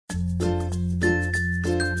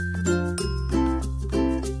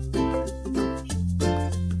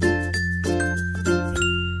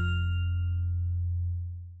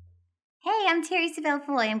Terri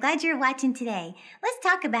Savelle. I'm glad you're watching today. Let's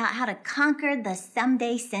talk about how to conquer the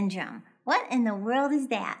someday syndrome. What in the world is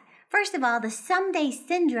that? First of all, the someday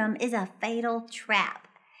syndrome is a fatal trap.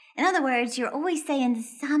 In other words, you're always saying,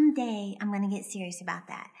 someday I'm going to get serious about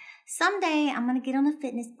that. Someday I'm going to get on a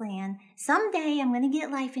fitness plan. Someday I'm going to get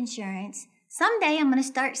life insurance. Someday I'm going to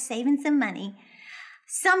start saving some money.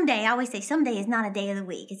 Someday, I always say someday is not a day of the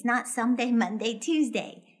week. It's not someday, Monday,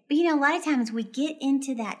 Tuesday. But a lot of times we get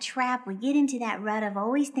into that trap, we get into that rut of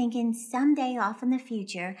always thinking someday off in the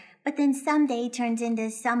future, but then someday turns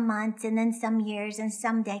into some months and then some years and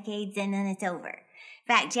some decades and then it's over. In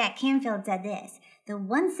fact, Jack Canfield said this, the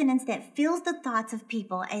one sentence that fills the thoughts of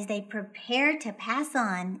people as they prepare to pass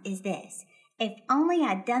on is this, if only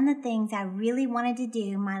I'd done the things I really wanted to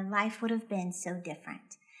do, my life would have been so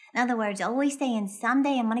different. In other words, always saying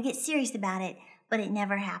someday I'm going to get serious about it, but it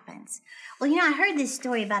never happens. Well, I heard this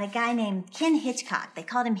story about a guy named Ken Hitchcock. They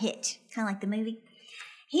called him Hitch, kind of like the movie.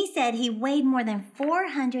 He said he weighed more than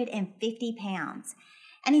 450 pounds.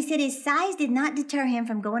 And he said his size did not deter him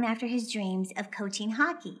from going after his dreams of coaching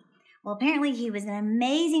hockey. Well, apparently he was an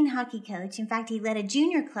amazing hockey coach. In fact, he led a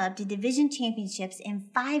junior club to division championships in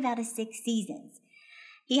 5 out of 6 seasons.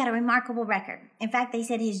 He had a remarkable record. In fact, they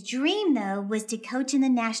said his dream, though, was to coach in the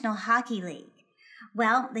National Hockey League.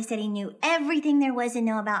 Well, they said he knew everything there was to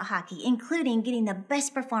know about hockey, including getting the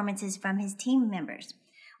best performances from his team members.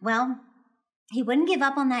 Well, he wouldn't give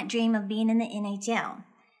up on that dream of being in the NHL.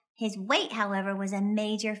 His weight, however, was a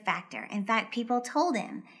major factor. In fact, people told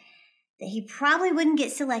him that he probably wouldn't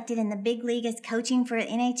get selected in the big league as coaching for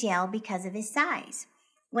NHL because of his size.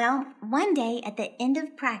 Well, one day at the end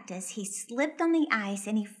of practice, he slipped on the ice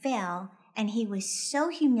and he fell. And he was so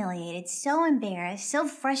humiliated, so embarrassed, so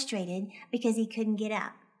frustrated because he couldn't get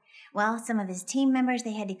up. Well, some of his team members,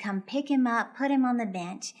 they had to come pick him up, put him on the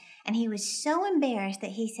bench. And he was so embarrassed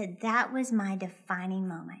that he said, that was my defining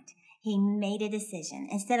moment. He made a decision.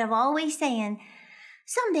 Instead of always saying,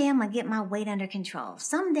 someday I'm going to get my weight under control.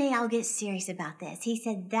 Someday I'll get serious about this. He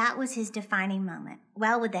said that was his defining moment.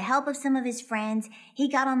 Well, with the help of some of his friends, he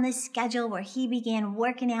got on this schedule where he began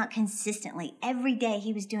working out consistently. Every day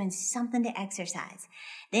he was doing something to exercise.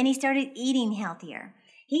 Then he started eating healthier.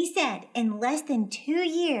 He said in less than 2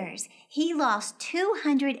 years, he lost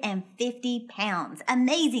 250 pounds,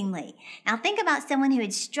 amazingly. Now think about someone who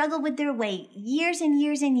had struggled with their weight years and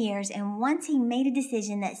years and years, and once he made a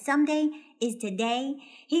decision that someday is today,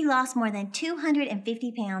 he lost more than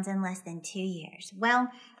 250 pounds in less than 2 years. Well,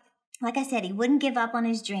 like I said, he wouldn't give up on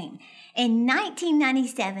his dream. In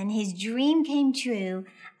 1997, his dream came true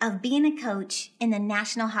of being a coach in the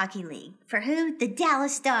National Hockey League. For who? The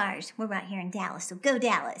Dallas Stars. We're right here in Dallas, so go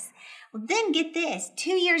Dallas. Well, then get this.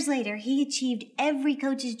 2 years later, he achieved every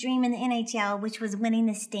coach's dream in the NHL, which was winning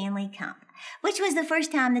the Stanley Cup, which was the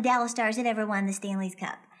first time the Dallas Stars had ever won the Stanley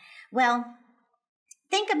Cup. Well,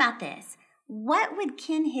 think about this. What would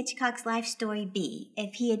Ken Hitchcock's life story be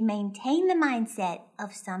if he had maintained the mindset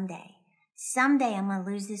of someday? Someday I'm going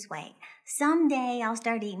to lose this weight. Someday I'll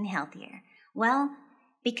start eating healthier. Well,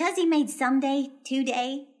 because he made someday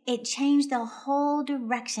today, it changed the whole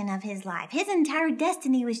direction of his life. His entire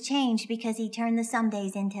destiny was changed because he turned the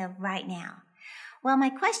somedays into right now. Well,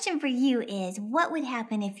 my question for you is, what would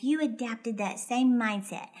happen if you adapted that same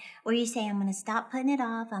mindset where you say, I'm going to stop putting it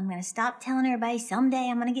off, I'm going to stop telling everybody someday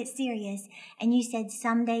I'm going to get serious, and you said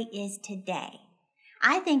someday is today?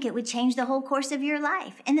 I think it would change the whole course of your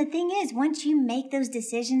life. And the thing is, once you make those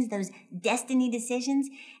decisions, those destiny decisions,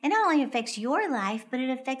 it not only affects your life, but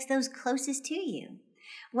it affects those closest to you.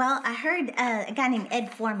 Well, I heard a guy named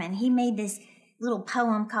Ed Foreman. He made this little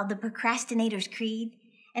poem called The Procrastinator's Creed,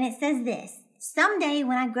 and it says this. Someday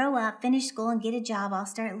when I grow up, finish school, and get a job, I'll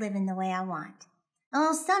start living the way I want.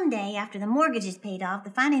 Oh, someday after the mortgage is paid off,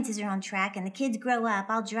 the finances are on track, and the kids grow up,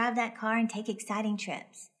 I'll drive that car and take exciting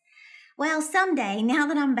trips. Well, someday, now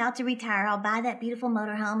that I'm about to retire, I'll buy that beautiful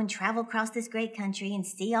motorhome and travel across this great country and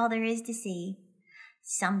see all there is to see.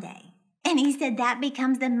 Someday. And he said that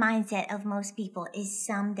becomes the mindset of most people, is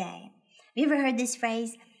someday. Have you ever heard this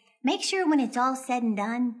phrase? Make sure when it's all said and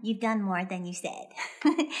done, you've done more than you said.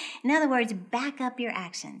 In other words, back up your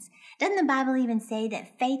actions. Doesn't the Bible even say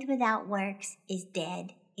that faith without works is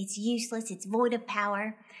dead? It's useless. It's void of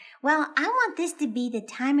power. Well, I want this to be the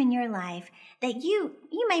time in your life that you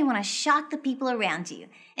may want to shock the people around you.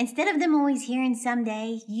 Instead of them always hearing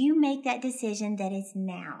someday, you make that decision that it's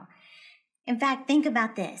now. In fact, think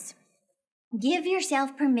about this. Give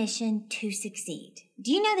yourself permission to succeed.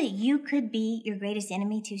 Do you know that you could be your greatest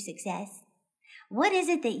enemy to success? What is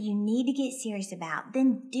it that you need to get serious about?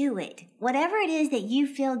 Then do it. Whatever it is that you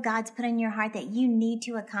feel God's put in your heart that you need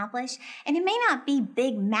to accomplish, and it may not be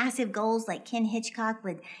big, massive goals like Ken Hitchcock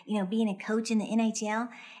with, being a coach in the NHL.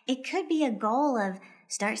 It could be a goal of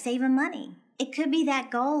start saving money. It could be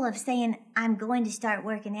that goal of saying, I'm going to start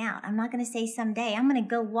working out. I'm not going to say someday. I'm going to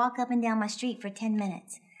go walk up and down my street for 10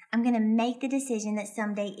 minutes. I'm going to make the decision that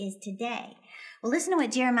someday is today. Well, listen to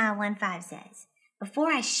what Jeremiah 1:5 says.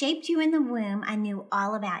 Before I shaped you in the womb, I knew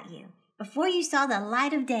all about you. Before you saw the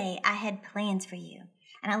light of day, I had plans for you.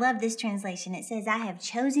 And I love this translation. It says, I have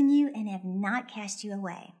chosen you and have not cast you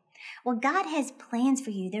away. Well, God has plans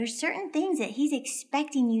for you. There are certain things that He's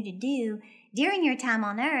expecting you to do during your time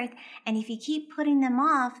on earth. And if you keep putting them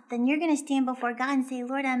off, then you're going to stand before God and say,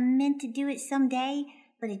 Lord, I meant to do it someday,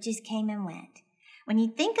 but it just came and went. When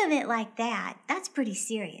you think of it like that, that's pretty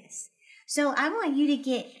serious. So I want you to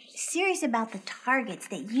get serious about the targets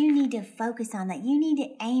that you need to focus on, that you need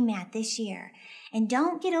to aim at this year. And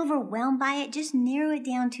don't get overwhelmed by it. Just narrow it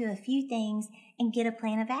down to a few things and get a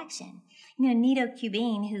plan of action. Nito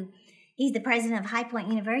Kubine, he's the president of High Point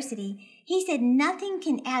University, he said nothing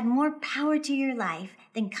can add more power to your life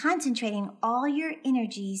than concentrating all your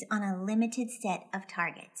energies on a limited set of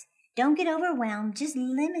targets. Don't get overwhelmed. Just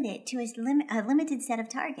limit it to a limited set of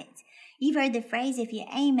targets. You've heard the phrase, if you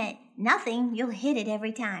aim at nothing, you'll hit it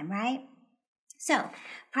every time, right? So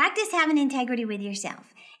practice having integrity with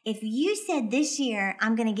yourself. If you said this year,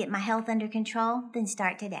 I'm going to get my health under control, then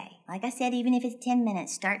start today. Like I said, even if it's 10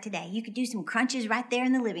 minutes, start today. You could do some crunches right there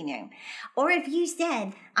in the living room. Or if you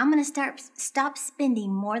said, I'm going to stop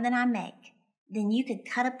spending more than I make, then you could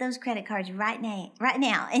cut up those credit cards right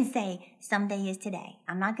now and say, someday is today.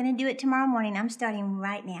 I'm not going to do it tomorrow morning. I'm starting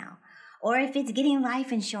right now. Or if it's getting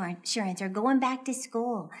life insurance or going back to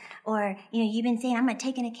school, or, you've been saying, I'm going to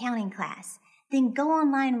take an accounting class, then go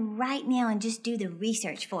online right now and just do the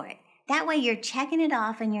research for it. That way you're checking it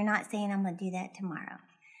off and you're not saying, I'm going to do that tomorrow.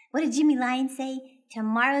 What did Jimmy Lyons say?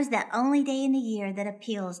 Tomorrow's the only day in the year that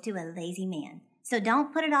appeals to a lazy man. So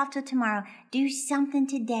don't put it off till tomorrow. Do something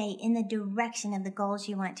today in the direction of the goals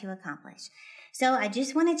you want to accomplish. So I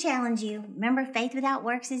just want to challenge you. Remember, faith without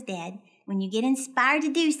works is dead. When you get inspired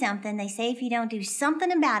to do something, they say if you don't do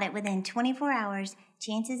something about it within 24 hours,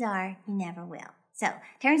 chances are you never will. So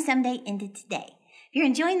turn someday into today. If you're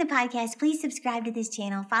enjoying the podcast, please subscribe to this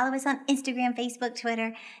channel. Follow us on Instagram, Facebook,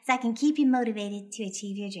 Twitter, so I can keep you motivated to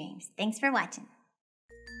achieve your dreams. Thanks for watching.